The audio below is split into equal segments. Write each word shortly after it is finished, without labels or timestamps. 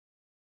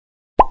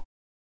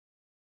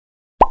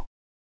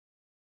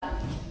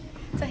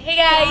So hey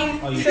guys,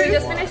 so we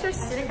just finished our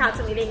student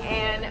council meeting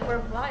and we're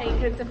flying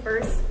because it's the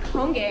first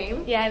home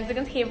game. Yeah, it's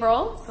against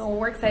Haverhill, so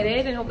we're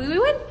excited and hopefully we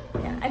win.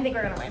 Yeah, I think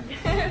we're gonna win.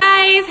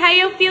 Guys, how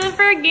you feeling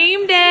for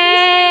game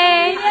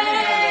day?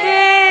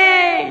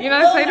 Yay! You're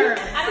not excited?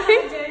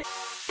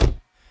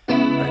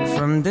 Right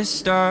from the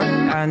start,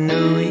 I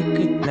knew we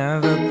could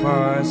never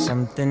part.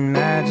 Something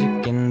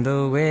magic in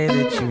the way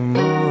that you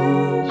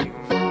move.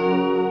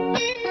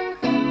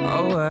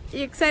 Oh,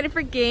 You excited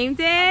for game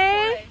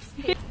day?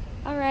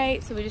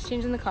 Alright, so we're just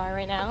changing the car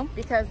right now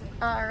because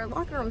our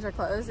locker rooms are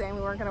closed and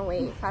we weren't going to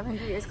wait 500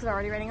 years because we're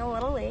already running a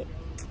little late.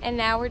 And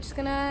now we're just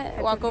going to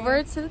walk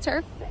over to the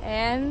turf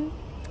and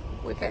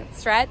we can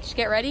stretch,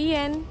 get ready,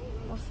 and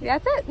we'll see.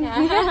 That's it.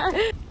 Yeah.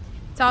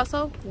 It's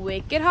also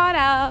wicked hot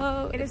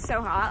out. It is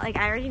so hot. Like,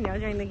 I already know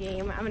during the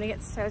game I'm going to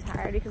get so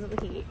tired because of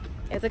the heat.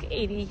 It's like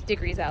 80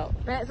 degrees out.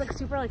 But it's like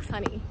super like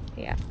sunny.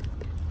 Yeah.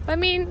 I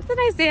mean, it's a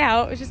nice day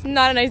out. It's just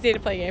not a nice day to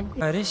play a game.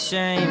 what a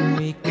shame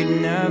we could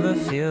never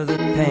feel the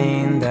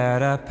pain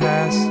that our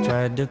past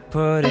tried to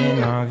put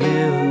in our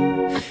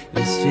view.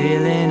 This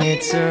feeling,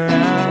 it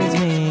surrounds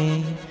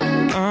me,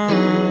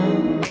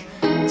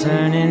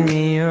 turning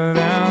me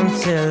around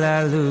till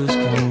I lose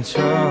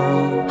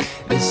control.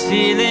 This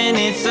feeling,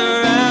 it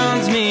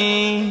surrounds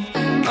me,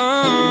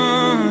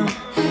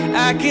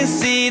 I can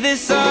see the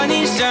sun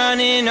is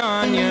shining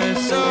on your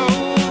soul.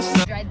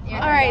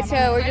 Alright,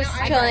 so we're just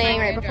chilling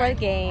right before the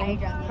game.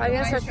 Probably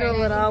gonna stretch for a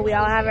little. We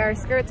all have our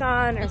skirts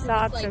on, our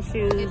socks, our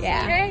shoes,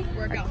 our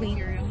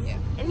cleats.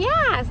 And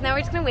yeah, so now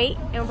we're just gonna wait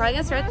and we're probably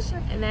gonna stretch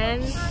and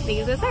then the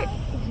game's gonna start.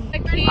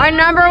 Our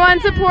number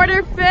one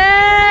supporter, Phil!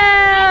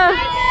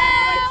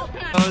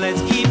 Oh,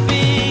 let's keep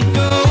it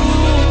going.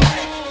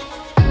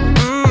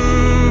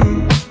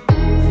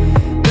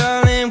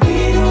 Darling,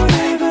 we don't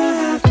ever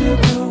have to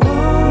go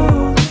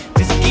on.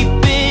 Just keep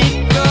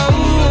it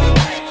going.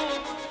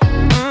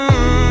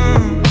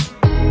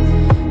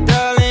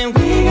 Darling,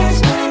 we got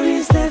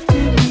stories left to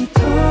be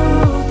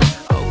told.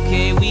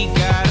 Okay, we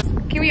got.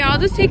 Can we all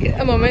just take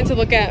a moment to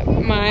look at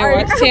my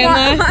watch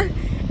tan?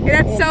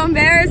 That's so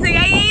embarrassing.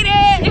 I ate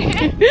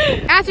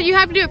it. Astrid, you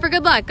have to do it for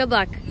good luck. Good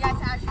luck. Yes,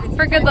 Astrid.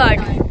 For good luck.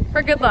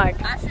 For good luck.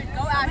 Astrid,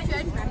 go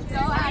Astrid. Go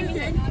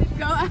Astrid.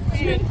 Go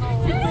Astrid.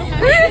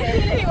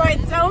 Anyway,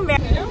 it's so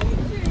embarrassing.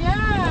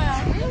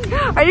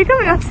 Yeah. Are you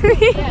coming up to me?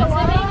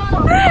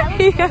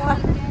 Yeah.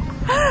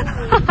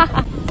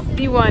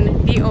 The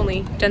one, the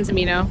only, Jen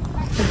Samino.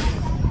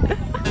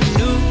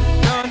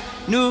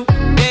 New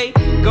day,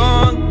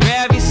 gone,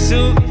 grab your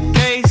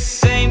suitcase,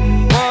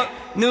 same walk,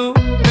 new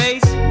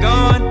base,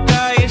 gone,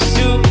 tie your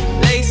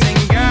shoelace.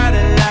 Ain't got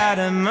a lot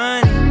of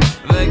money,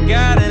 but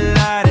got a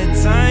lot of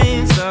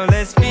time, so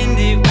let's spend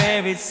it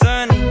where it's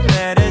sunny.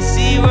 Let us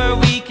see what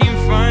we can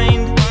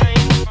find.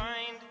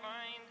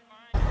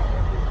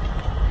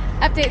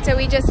 Update, so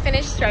we just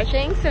finished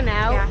stretching, so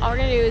now all we're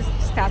gonna do is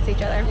just pass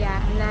each other.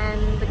 Yeah, and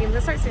then the game's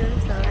gonna start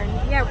soon, so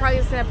yeah, we're probably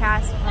just gonna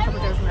pass a couple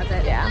throws and that's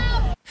it.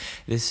 Yeah.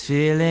 This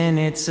feeling,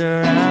 it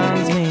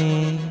surrounds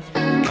me,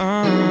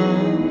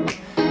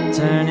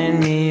 turning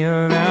me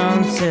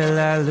around till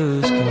I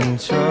lose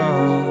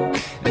control.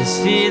 This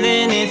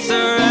feeling, it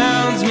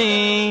surrounds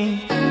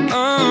me,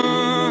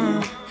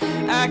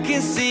 I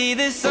can see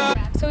this all.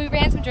 So we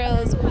ran some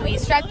drills, we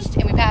stretched,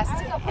 and we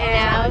passed. And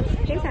now it's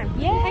game time.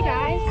 Yeah. Hi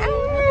guys.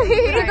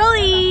 The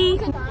goalie.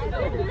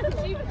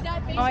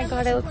 Oh my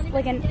god, it looks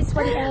like a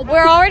sweaty egg.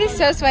 We're already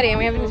so sweaty and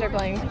we haven't even started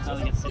playing.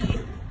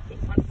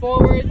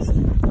 Forwards,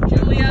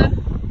 Julia,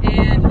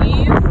 and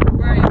Eve.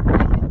 Right.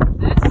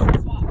 This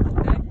swap,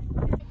 okay?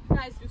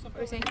 Guys, do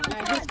something.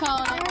 Just call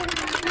it.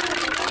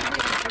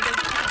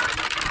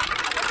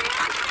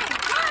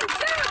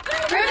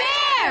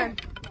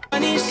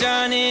 Sun is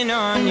shining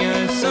on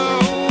your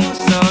soul,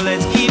 so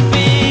let's keep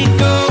it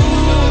going.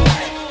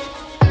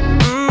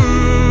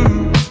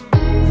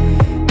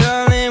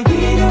 Darling, we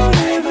don't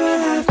ever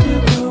have to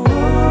go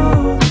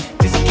on.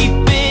 Just keep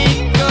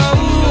it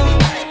going.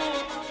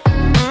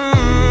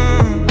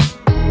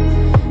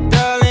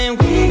 Darling,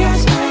 we got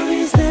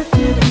stories left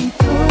to be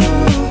told.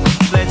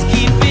 Let's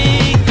keep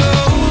it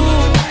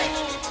going.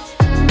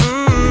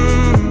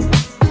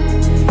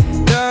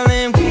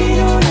 Darling, we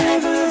don't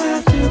ever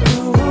have to go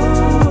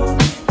on.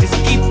 Just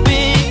keep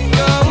it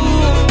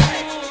going.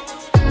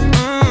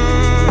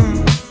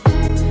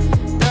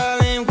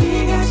 Darling, we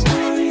got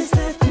stories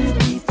left to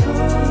be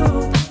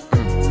told.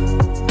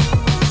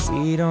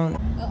 We don't.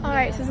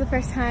 Alright, so this is the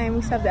first time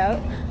we subbed out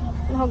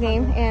the whole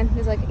game and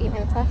there's like 8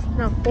 minutes left.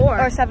 No, 4.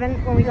 Or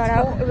 7 when we got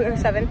out. It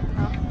was 7.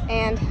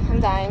 And I'm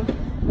dying.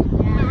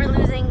 We were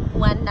losing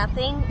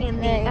 1-0 in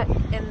the.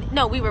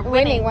 No, we were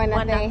Winning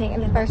 1-0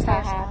 in the first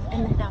half.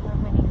 And now we're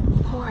winning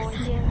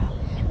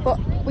 4-0. Well,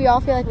 we all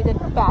feel like we did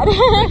bad.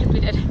 We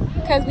did.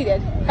 Because we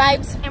did.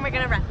 Vibes. And we're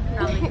gonna run.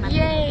 Probably.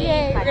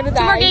 Yay. We're gonna 2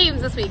 die. more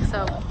games this week,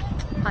 so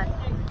fun.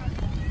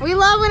 We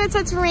love when it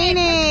starts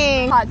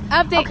raining.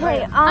 Update.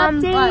 Okay,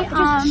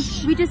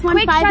 we just won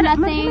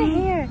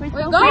 5-0. Quick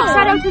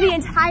shout out to the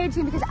entire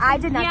team because I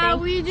did nothing. Yeah,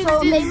 we just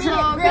so did they made so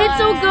it good. really It's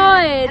so good.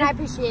 and I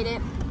appreciate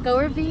it. Go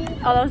Reveal.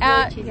 Oh,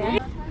 that was really cheesy.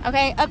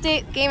 Okay,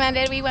 update. Game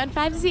ended. We went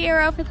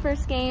 5-0 for the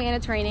first game and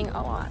it's raining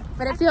a lot.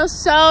 But it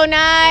feels so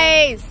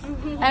nice.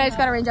 And I just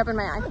got a rain drop in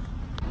my eye.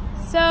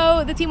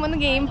 So the team won the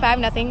game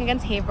 5-0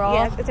 against Haverhill.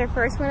 Yes, it's our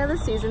first win of the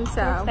season,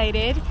 so We're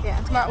excited. Yeah.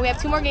 Tomorrow we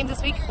have 2 more games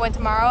this week. One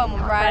tomorrow and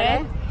one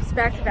Friday. It's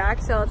back to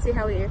back, so let's see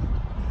how we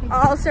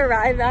all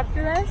survive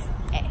after this.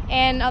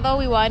 And although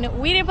we won,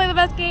 we didn't play the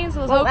best game,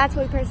 so let's Well, hope. that's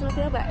what we personally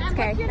feel, but it's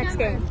okay. Next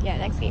game. Yeah,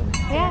 next game.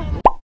 Yeah.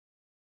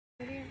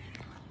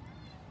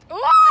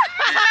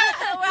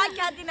 We're at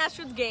Kathy and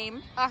Astrid's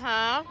game,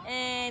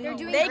 and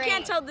they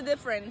can't tell the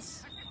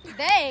difference. Is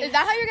that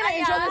how you're gonna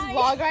intro this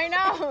vlog right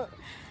now?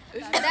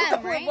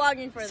 We're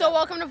vlogging for them. So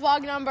welcome to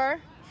vlog number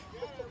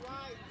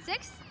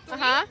 6?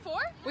 4?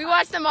 We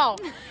watched them all.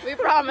 We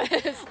promise.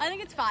 I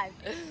think it's 5.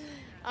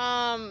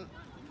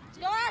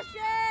 Go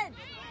Astrid!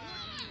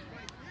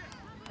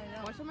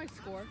 What's on my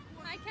score?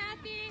 Hi,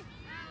 Kathy.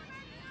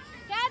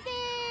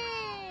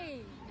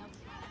 Kathy!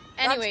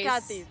 Anyways,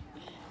 That's Kathy.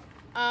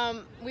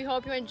 we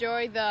hope you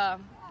enjoy the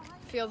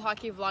field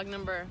hockey vlog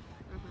number.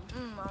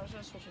 I was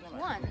gonna switch it over.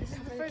 1. This is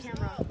the first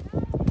camera.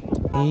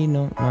 Need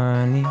no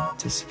money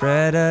to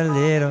spread a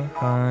little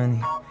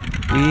honey.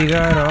 We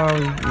got all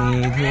we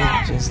need here.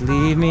 Just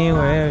leave me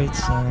where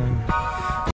it's sunny.